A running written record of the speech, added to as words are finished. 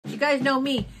guys know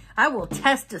me. I will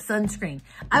test a sunscreen.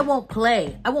 I won't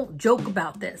play. I won't joke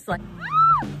about this. Like,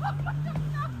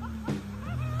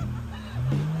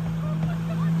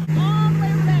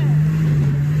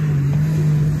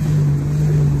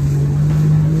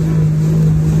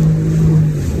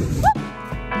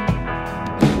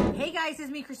 this is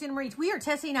me, Christina Marie. We are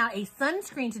testing out a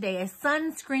sunscreen today, a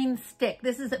sunscreen stick.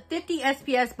 This is a 50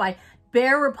 SPS by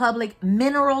Bare Republic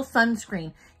mineral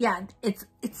sunscreen. Yeah, it's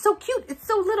so cute. It's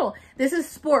so little. This is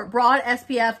sport, broad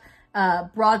SPF,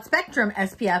 broad spectrum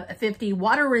SPF 50,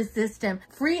 water resistant,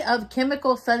 free of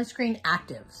chemical sunscreen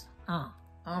actives. Oh,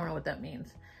 I don't know what that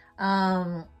means.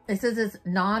 It says it's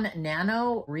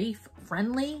non-nano, reef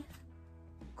friendly,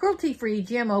 cruelty free,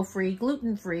 GMO free,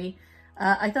 gluten free.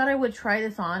 I thought I would try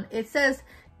this on. It says,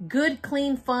 good,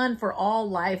 clean fun for all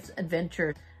life's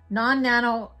adventures.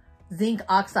 Non-nano zinc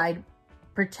oxide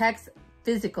protects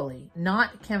physically,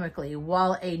 not chemically,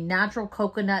 while a natural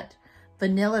coconut,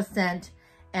 vanilla scent,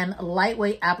 and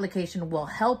lightweight application will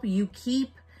help you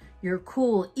keep your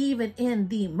cool even in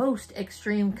the most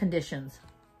extreme conditions.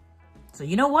 So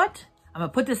you know what? I'm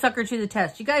gonna put this sucker to the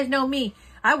test. You guys know me.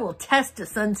 I will test a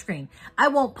sunscreen. I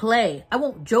won't play. I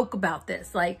won't joke about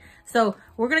this. Like, so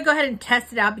we're going to go ahead and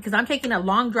test it out because I'm taking a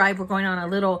long drive. We're going on a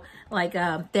little like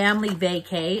family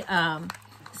vacay.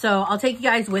 So I'll take you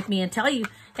guys with me and tell you,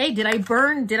 hey, did I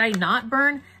burn? Did I not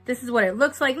burn? This is what it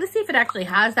looks like. Let's see if it actually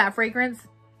has that fragrance.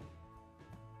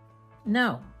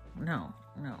 No,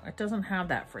 it doesn't have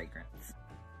that fragrance.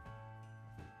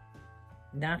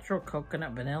 Natural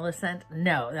coconut vanilla scent.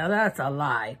 No, that's a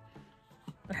lie.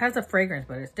 It has a fragrance,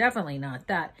 but it's definitely not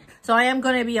that. So I am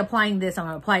going to be applying this. I'm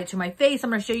going to apply it to my face. I'm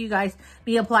going to show you guys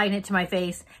me applying it to my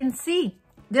face and see,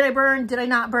 did I burn? Did I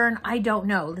not burn? I don't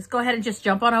know. Let's go ahead and just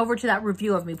jump on over to that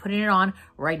review of me putting it on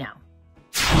right now.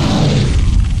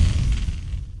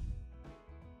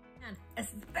 And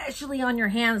especially on your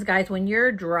hands, guys, when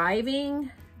you're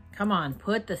driving, come on,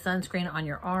 put the sunscreen on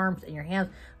your arms and your hands.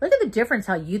 Look at the difference,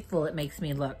 how youthful it makes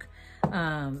me look.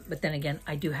 But then again,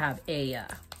 I do have a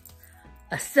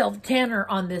self-tanner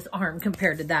on this arm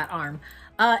compared to that arm.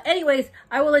 Anyways,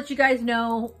 I will let you guys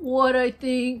know what I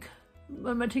think. I'm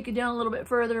gonna take it down a little bit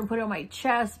further and put it on my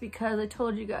chest because I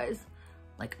told you guys,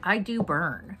 like, I do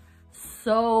burn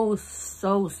so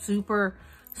super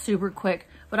quick.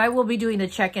 But I will be doing the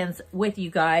check-ins with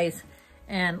you guys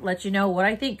and let you know what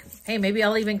I think. Hey, maybe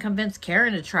I'll even convince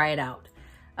Karen to try it out.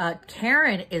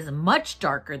 Karen is much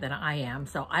darker than I am,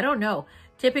 so I don't know.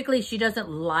 Typically, she doesn't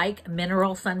like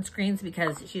mineral sunscreens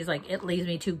because she's like, it leaves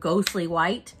me too ghostly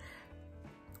white.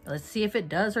 Let's see if it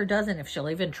does or doesn't, if she'll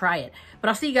even try it. But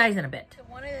I'll see you guys in a bit.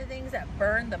 One of the things that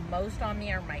burn the most on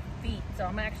me are my feet. So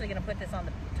I'm actually gonna put this on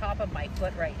the top of my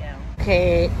foot right now.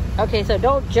 Okay, so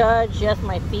don't judge. Yes,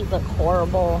 my feet look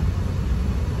horrible.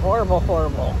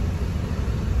 Horrible.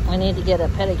 I need to get a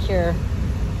pedicure.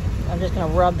 I'm just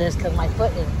gonna rub this because my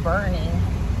foot is burning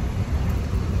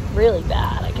really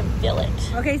bad. I can feel it.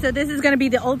 Okay, so this is going to be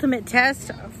the ultimate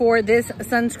test for this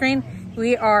sunscreen.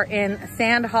 We are in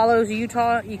Sand Hollows,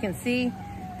 Utah. You can see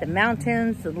the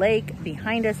mountains, the lake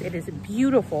behind us. It is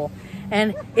beautiful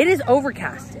and it is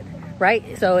overcasted,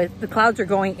 right? So the clouds are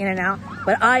going in and out,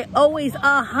 but I always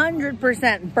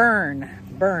 100%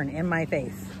 burn in my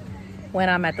face when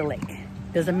I'm at the lake.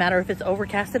 Doesn't matter if it's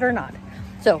overcasted or not.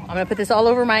 So I'm gonna put this all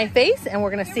over my face and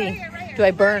we're gonna see, do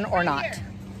I burn or not?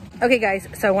 Okay guys,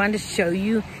 so I wanted to show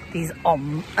you these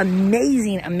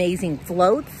amazing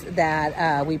floats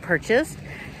that we purchased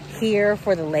here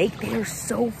for the lake. They are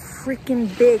so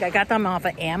freaking big. I got them off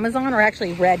of Amazon, or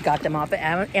actually Red got them off of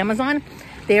Amazon.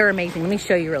 They are amazing. Let me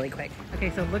show you really quick.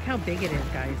 Okay, so look how big it is,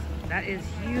 guys. That is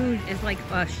huge. It's like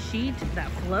a sheet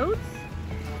that floats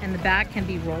and the back can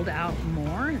be rolled out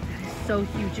more. That is so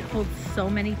huge. It holds so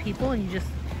many people and you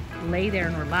just lay there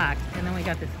and relax. And then we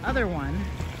got this other one.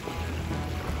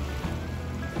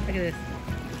 Look at this.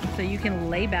 So you can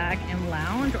lay back and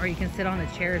lounge, or you can sit on the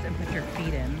chairs and put your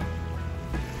feet in.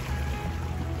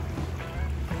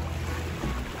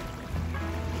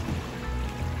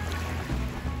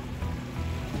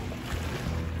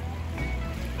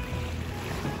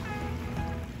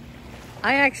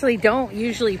 I actually don't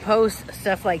usually post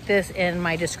stuff like this in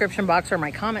my description box or my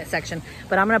comment section,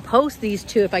 but I'm gonna post these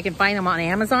two if I can find them on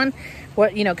Amazon.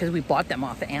 What, you know, because we bought them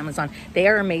off of Amazon. They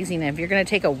are amazing. And if you're gonna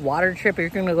take a water trip, or you're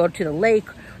gonna go to the lake,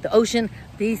 the ocean,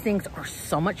 these things are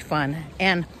so much fun.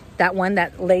 And that one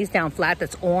that lays down flat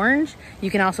that's orange,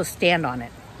 you can also stand on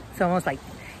it. So almost like,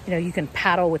 you know, you can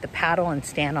paddle with the paddle and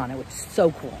stand on it, which is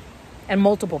so cool. And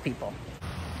multiple people.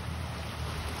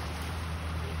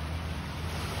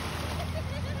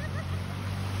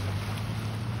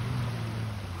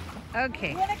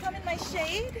 Okay. You want to come in my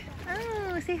shade?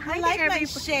 Oh, say hi I like to my everyone.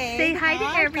 shade. Say hi to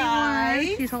everyone.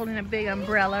 Guys. She's holding a big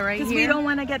umbrella right here. Because we don't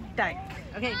want to get dark.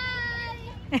 Okay.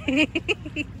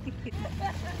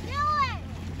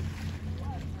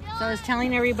 So I was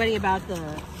telling everybody about the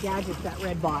gadgets that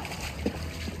Red bought.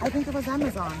 I think it was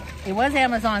Amazon. It was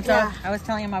Amazon, so Yeah. I was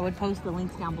telling him I would post the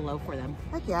links down below for them.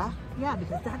 Heck yeah. Yeah,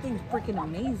 because that thing's freaking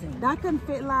amazing. That can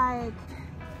fit like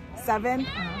 7.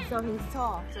 So he's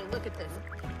tall. So look at this.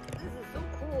 This is so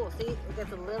cool. See, it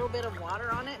gets a little bit of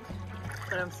water on it,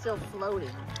 but I'm still floating.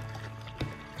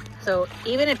 So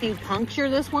even if you puncture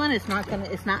this one, it's not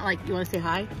like, you want to say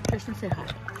hi? Kristen, say hi.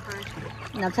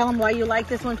 Now tell them why you like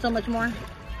this one so much more.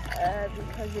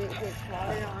 Because it gets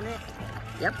water on it.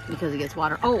 Yep, because it gets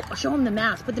water. Oh, show them the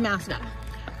mask. Put the mask up.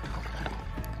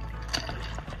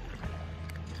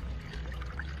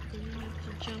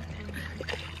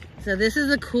 So this is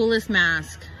the coolest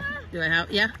mask. Do I have?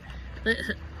 Yeah.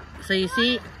 So you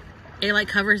see, it like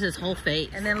covers his whole face.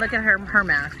 And then look at her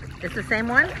mask. It's the same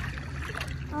one?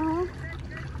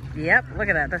 Yep, look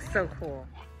at that. That's so cool.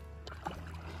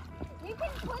 You can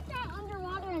put that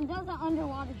underwater and does an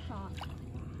underwater shot.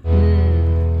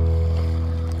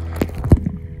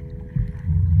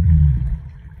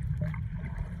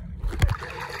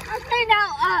 Okay, now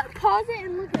pause it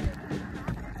and look at it.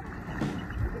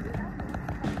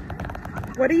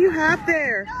 What do you have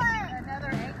there?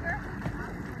 Another anchor.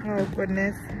 Oh,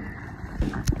 goodness.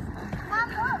 Mom,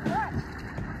 look.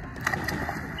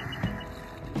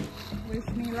 Wish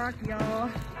me luck, y'all.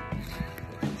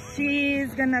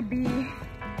 She's gonna be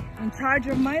in charge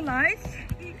of my life.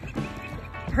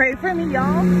 Pray for me,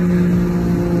 y'all.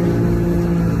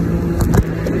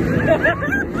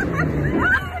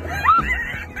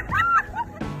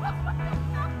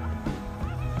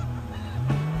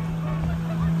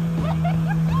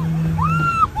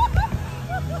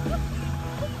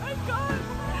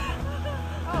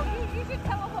 You should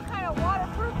tell them what kind of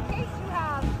waterproof case you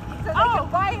have so they can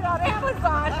buy it on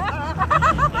Amazon.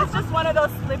 It's just one of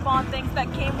those slip-on things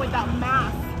that came with that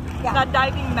mask. Yeah. That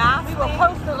diving mask. We will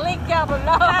post the link down below.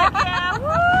 Yeah,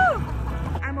 woo!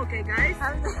 I'm okay, guys.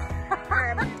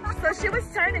 So she was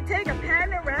trying to take a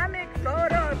panoramic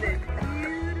photo of this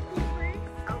beautiful place.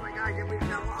 Oh my God, we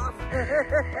fell off.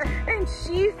 And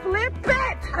she flipped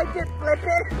it. I did flip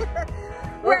it.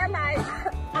 We're alive.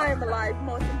 I'm alive,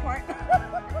 most important.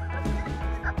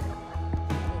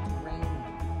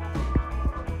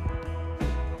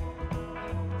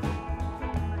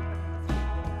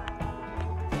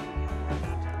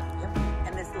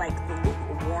 And it's like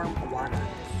warm water.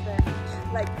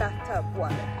 Like bathtub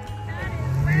water. That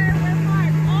is where we're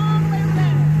going, all the way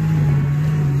there.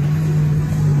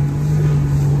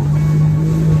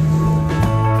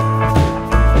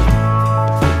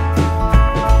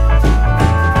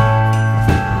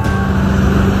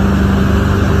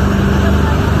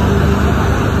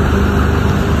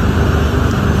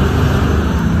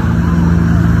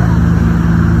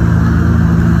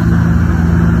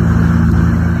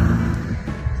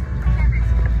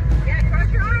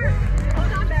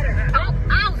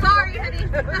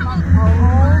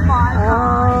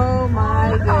 Oh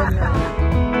my goodness.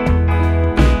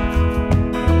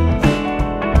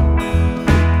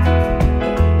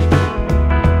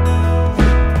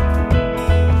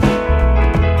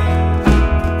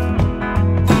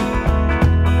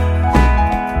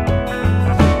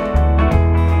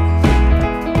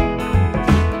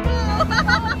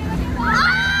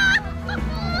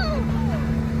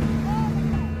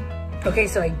 Okay,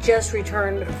 so I just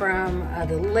returned from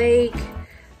the lake.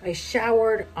 I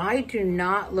showered. I do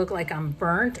not look like I'm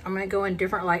burnt. I'm gonna go in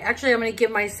different light. Actually, I'm gonna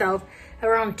give myself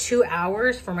around 2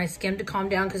 hours for my skin to calm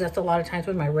down, because that's a lot of times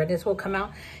when my redness will come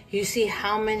out. You see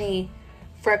how many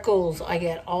freckles I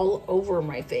get all over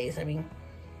my face. I mean,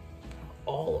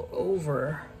 all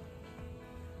over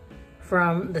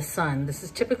from the sun. This is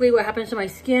typically what happens to my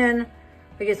skin.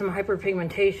 I get some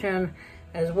hyperpigmentation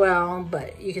as well,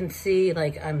 but you can see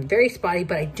like I'm very spotty,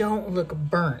 but I don't look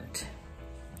burnt.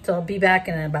 So I'll be back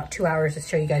in about 2 hours to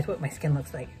show you guys what my skin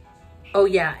looks like. Oh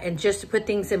yeah, and just to put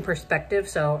things in perspective,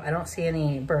 so I don't see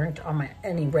any burnt on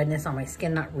any redness on my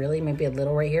skin, not really, maybe a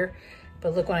little right here.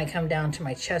 But look when I come down to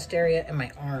my chest area and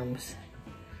my arms.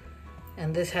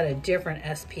 And this had a different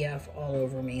SPF all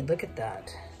over me. Look at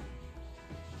that.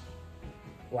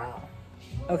 Wow.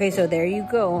 Okay, so there you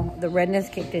go. The redness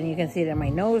kicked in. You can see it in my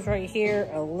nose right here,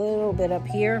 a little bit up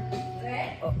here,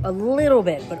 a little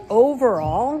bit, but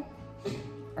overall,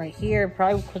 right here,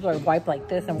 probably because I wipe like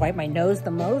this and wipe my nose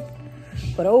the most,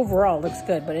 but overall it looks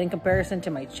good. But in comparison to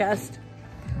my chest,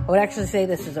 I would actually say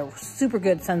this is a super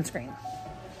good sunscreen.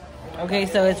 Okay,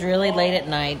 so it's really late at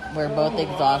night. We're both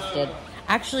exhausted.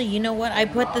 Actually, you know what? I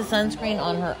put the sunscreen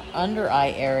on her under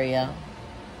eye area.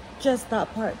 Just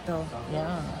that part though.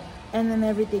 Yeah. And then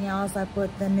everything else, I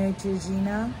put the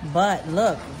Neutrogena. But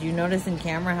look, do you notice in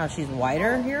camera how she's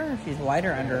whiter here? She's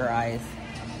whiter under her eyes.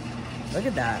 Look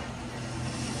at that.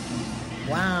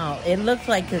 Wow. It looks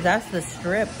like, because that's the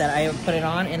strip that I put it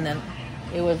on, and then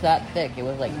it was that thick. It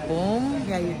was like boom.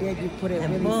 Yeah, you did. You put it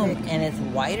and really boom, thick. and it's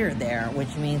whiter there,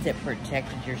 which means it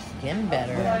protected your skin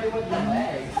better.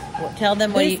 Well, tell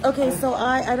them what you... Okay, so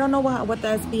I don't know what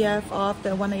the SPF off,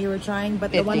 the one that you were trying,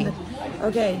 but 50. the one that...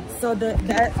 Okay, so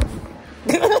that...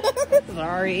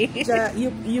 Sorry.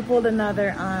 You pulled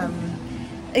another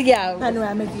yeah,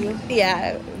 panoramic view.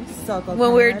 Yeah. So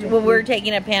when we're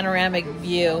taking a panoramic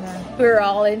view, we're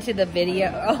all into the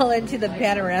video, all into the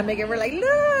panoramic, and we're like,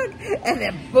 look, and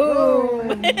then boom,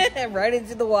 right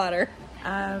into the water.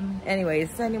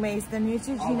 Anyways, the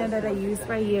Neutrogena that I use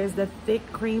right here is the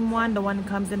thick cream one. The one that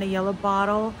comes in a yellow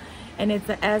bottle, and it's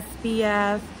a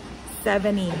SPF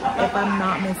 70, if I'm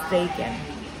not mistaken.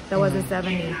 That was a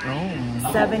 70. Oh.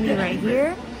 70 right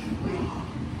here,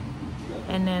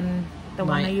 and then the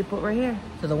one that you put right here.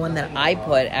 So the one that I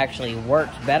put actually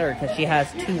works better because she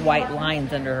has 2 white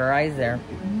lines under her eyes there.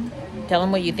 Tell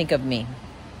them what you think of me.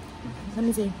 Let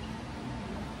me see.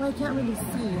 Well, I can't really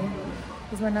see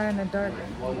because we're not in a dark.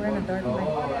 We're in a dark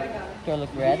light. Do I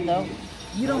look red though?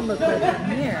 You don't look red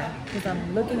from here because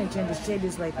I'm looking at you and the shade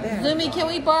is right there. Zumi, can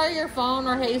we borrow your phone?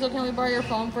 Or Hazel, can we borrow your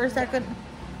phone for a second?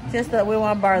 Just that we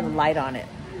want to borrow the light on it.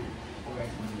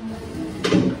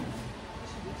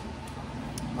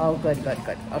 Oh, good.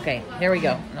 Okay, here we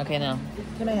go. Okay, now.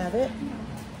 Can I have it?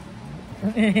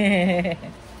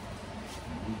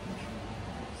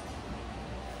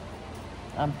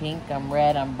 I'm pink, I'm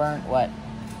red, I'm burnt. What?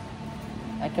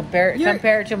 I compare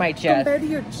it to my chest. Compared to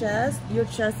your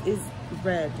chest is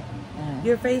red.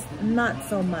 Your face, not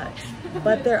so much.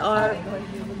 But there are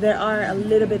a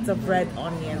little bits of red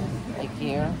on you. Like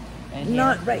here? And here?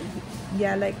 Not right.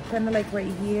 Yeah, like kind of like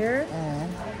right here.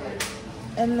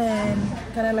 And then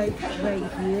kind of like right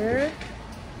here.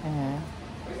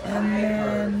 And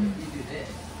then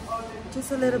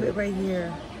just a little bit right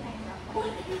here.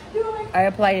 I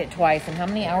applied it twice. And how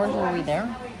many hours were we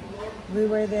there? We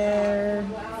were there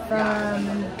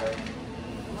from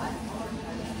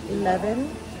 11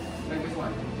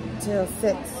 till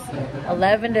 6.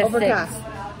 11 to Overcast. 6.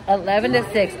 11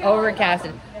 to 6.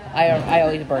 Overcasted. I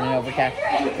always burn it overcast.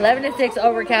 11 to 6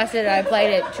 overcasted. I applied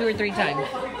it 2 or 3 times.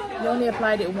 You only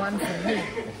applied it once for me.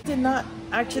 Did not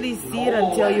actually see it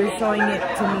until you're showing it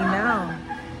to me now.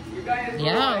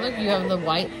 Yeah, look, you have the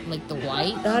white, like the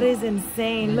white. That is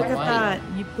insane. Look at white. that.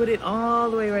 You put it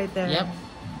all the way right there. Yep.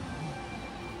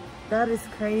 That is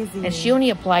crazy. And she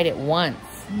only applied it once.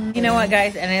 You know what,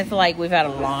 guys? And it's like we've had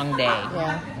a long day.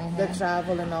 Yeah, the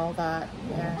travel and all that.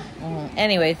 Yeah.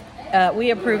 Anyways,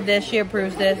 we approve this. She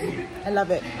approves this. I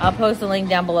love it. I'll post the link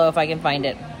down below if I can find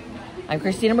it. I'm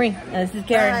Christina Marie, and this is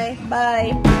Karen.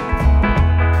 Bye. Bye.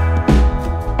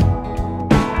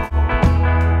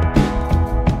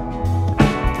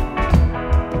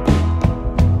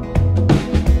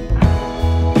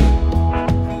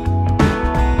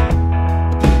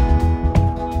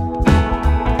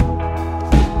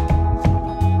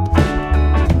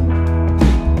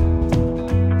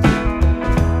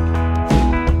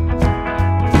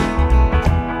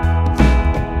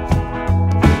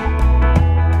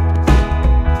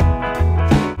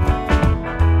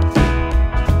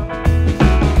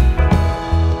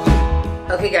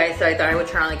 So I thought I would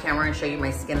turn on the camera and show you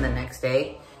my skin the next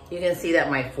day. You can see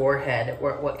that my forehead,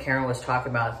 what Karen was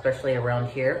talking about, especially around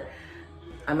here,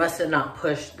 I must have not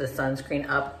pushed the sunscreen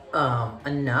up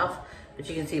enough, but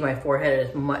you can see my forehead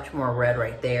is much more red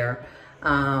right there.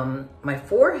 My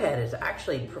forehead is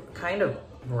actually kind of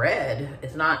red.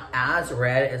 It's not as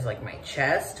red as like my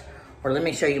chest. Or let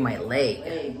me show you my leg.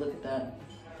 Hey, look at that.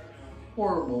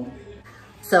 Horrible.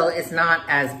 So it's not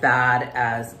as bad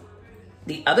as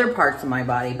the other parts of my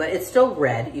body, but it's still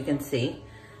red, you can see.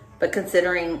 But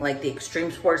considering like the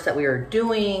extreme sports that we were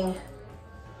doing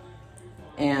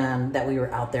and that we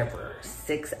were out there for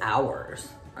 6 hours,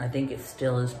 I think it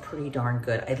still is pretty darn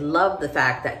good. I love the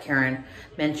fact that Karen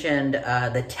mentioned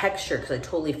the texture, because I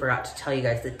totally forgot to tell you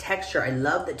guys the texture. I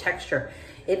love the texture.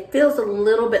 It feels a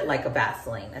little bit like a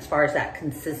Vaseline as far as that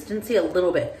consistency, a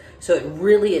little bit. So it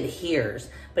really adheres,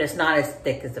 but it's not as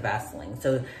thick as the Vaseline.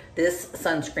 So this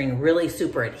sunscreen really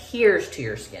super adheres to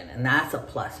your skin, and that's a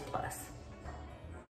plus plus.